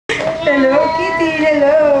Hello Kitty,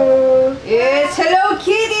 hello. It's Hello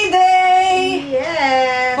Kitty Day!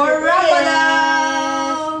 Yes. For it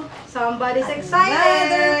Rapala! is. Somebody's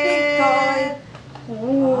excited. Another big toy.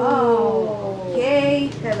 Ooh. Wow.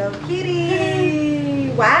 Okay. Hello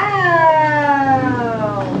Kitty. Wow.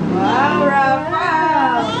 Wow,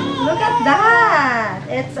 Rafa! Look at that.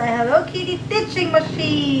 It's a Hello Kitty teaching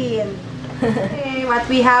machine. Okay, what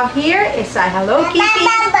we have here is a Hello Kitty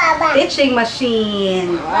teaching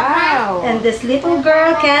machine. Wow! And this little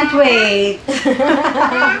girl can't wait.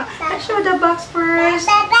 Let's show the box first.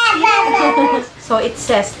 Yes. So it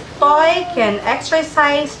says, toy can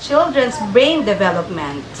exercise children's brain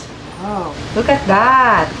development. Wow. Look at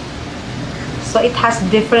that. So it has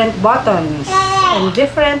different buttons and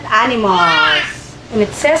different animals. And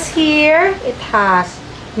it says here, it has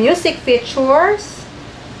music features,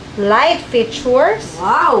 light features,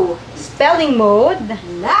 Wow! spelling mode,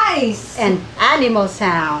 Nice! and animal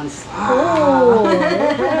sounds. Wow.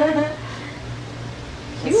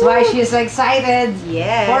 That's why she's excited.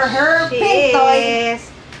 Yes, For her she pink toy.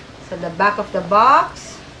 is. So the back of the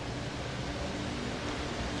box.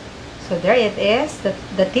 So there it is,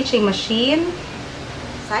 the teaching machine.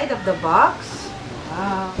 Side of the box.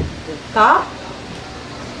 Wow. The top.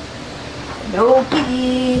 Hello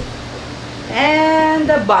Kitty! And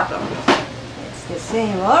the bottom. It's the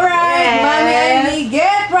same. Alright, Yes. Mommy Ivy,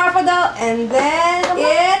 get Rafa doll, and then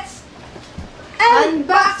it's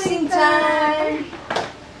unboxing time!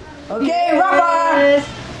 Okay, Rafa! Yes.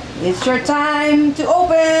 It's your time to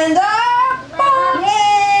open the box!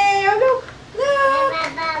 Yay! Oh, look!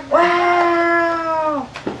 Look! Wow!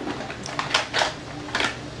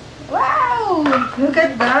 Wow! Look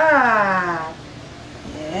at that!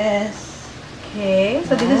 Yes. Okay,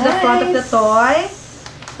 so this is the front of the Nice. toy.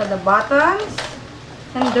 So the buttons.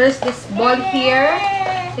 And there's this ball here.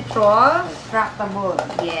 It rolls. Tractable.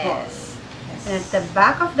 Yes. And at the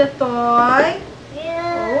back of the toy.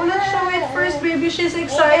 Oh, let's show it first, baby. She's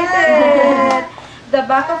excited. The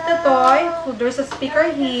back of the toy. So there's a speaker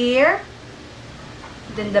here.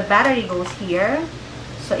 Then the battery goes here.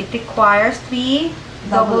 So it requires 3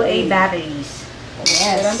 AA batteries.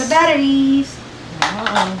 Put on the batteries.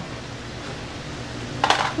 Wow.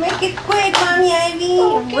 Make it quick, Mommy Ivy.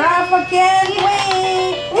 Okay. Rafa can't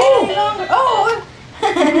wait any longer. Oh!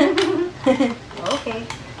 Okay.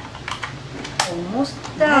 Almost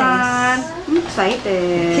done. I'm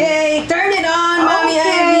excited. Okay, turn it on, Mommy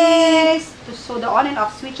Ivy. So the on and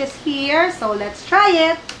off switch is here. So let's try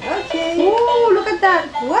it. Okay. Ooh, look at that.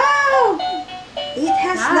 Wow! It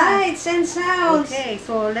has Nice. lights and sounds. Okay,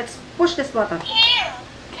 so let's push this button.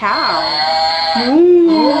 Cow.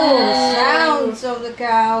 Oh, sounds of the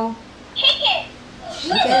cow. Chicken.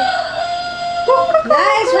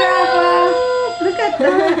 Nice, Rafa. Look at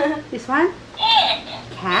that. This one?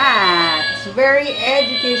 Cat. It's very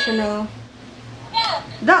educational.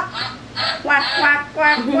 Duck. Quack, quack,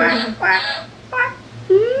 quack, quack, quack, quack.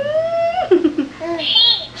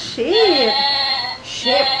 Sheep.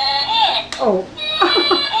 Ship. Oh.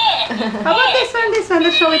 How about this one? This one.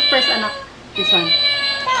 Let's show it first, anak. This one.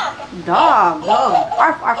 Dog. Dog.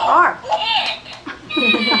 Arf, arf, arf.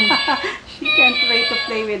 She can't wait to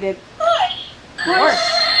play with it. Horse.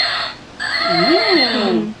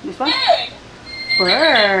 This one?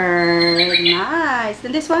 Bird. Nice.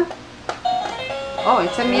 Then this one? Oh,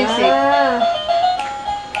 it's a music. Ah.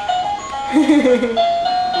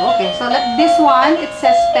 Okay, so this one, it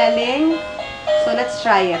says spelling. So let's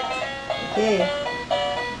try it. Okay.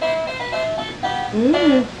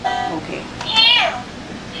 Okay.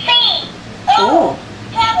 Oh.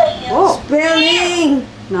 Oh. Spelling.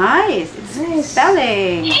 Nice. It's Nice.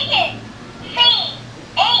 spelling.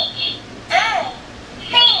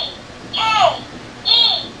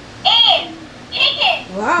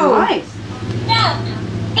 Wow. Nice.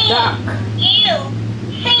 Duck.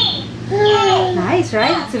 Nice,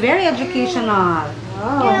 right? It's very educational.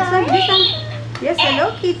 Wow. Yes,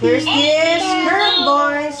 Hello Kitty. First is curve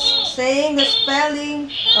voice saying the spelling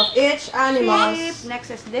of each animal. Sheep. Next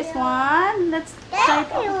is this one. Let's try it.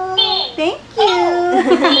 Thank you.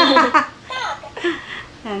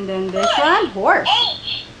 And then this one, horse.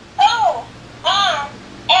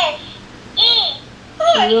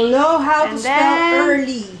 You will know how to And spell then-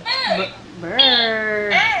 early.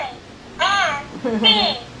 Bird.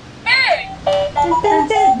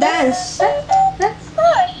 Dance.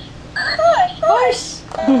 Horse.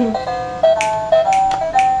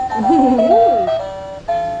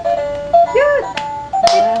 Cute.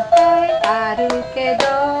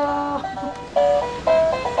 Arukedo.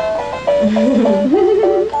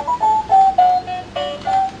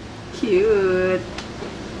 Cute.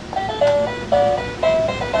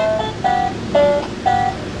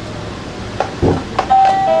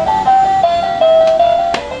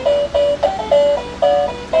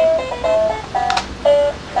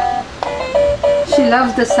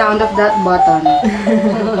 loves the sound of that button.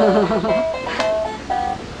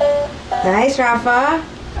 Nice, Rafa.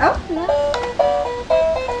 Oh.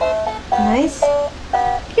 Nice.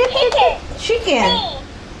 Chicken.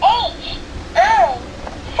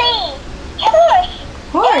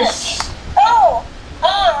 Horse.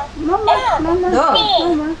 Mama. Dog.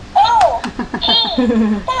 Mama.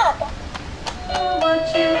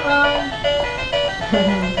 Watching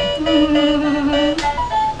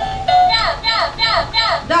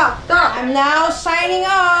Dog. I'm now signing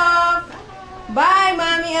off. Bye,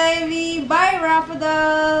 Mommy Ivy. Bye, Rafa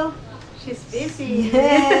doll. She's busy.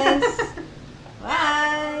 Yes.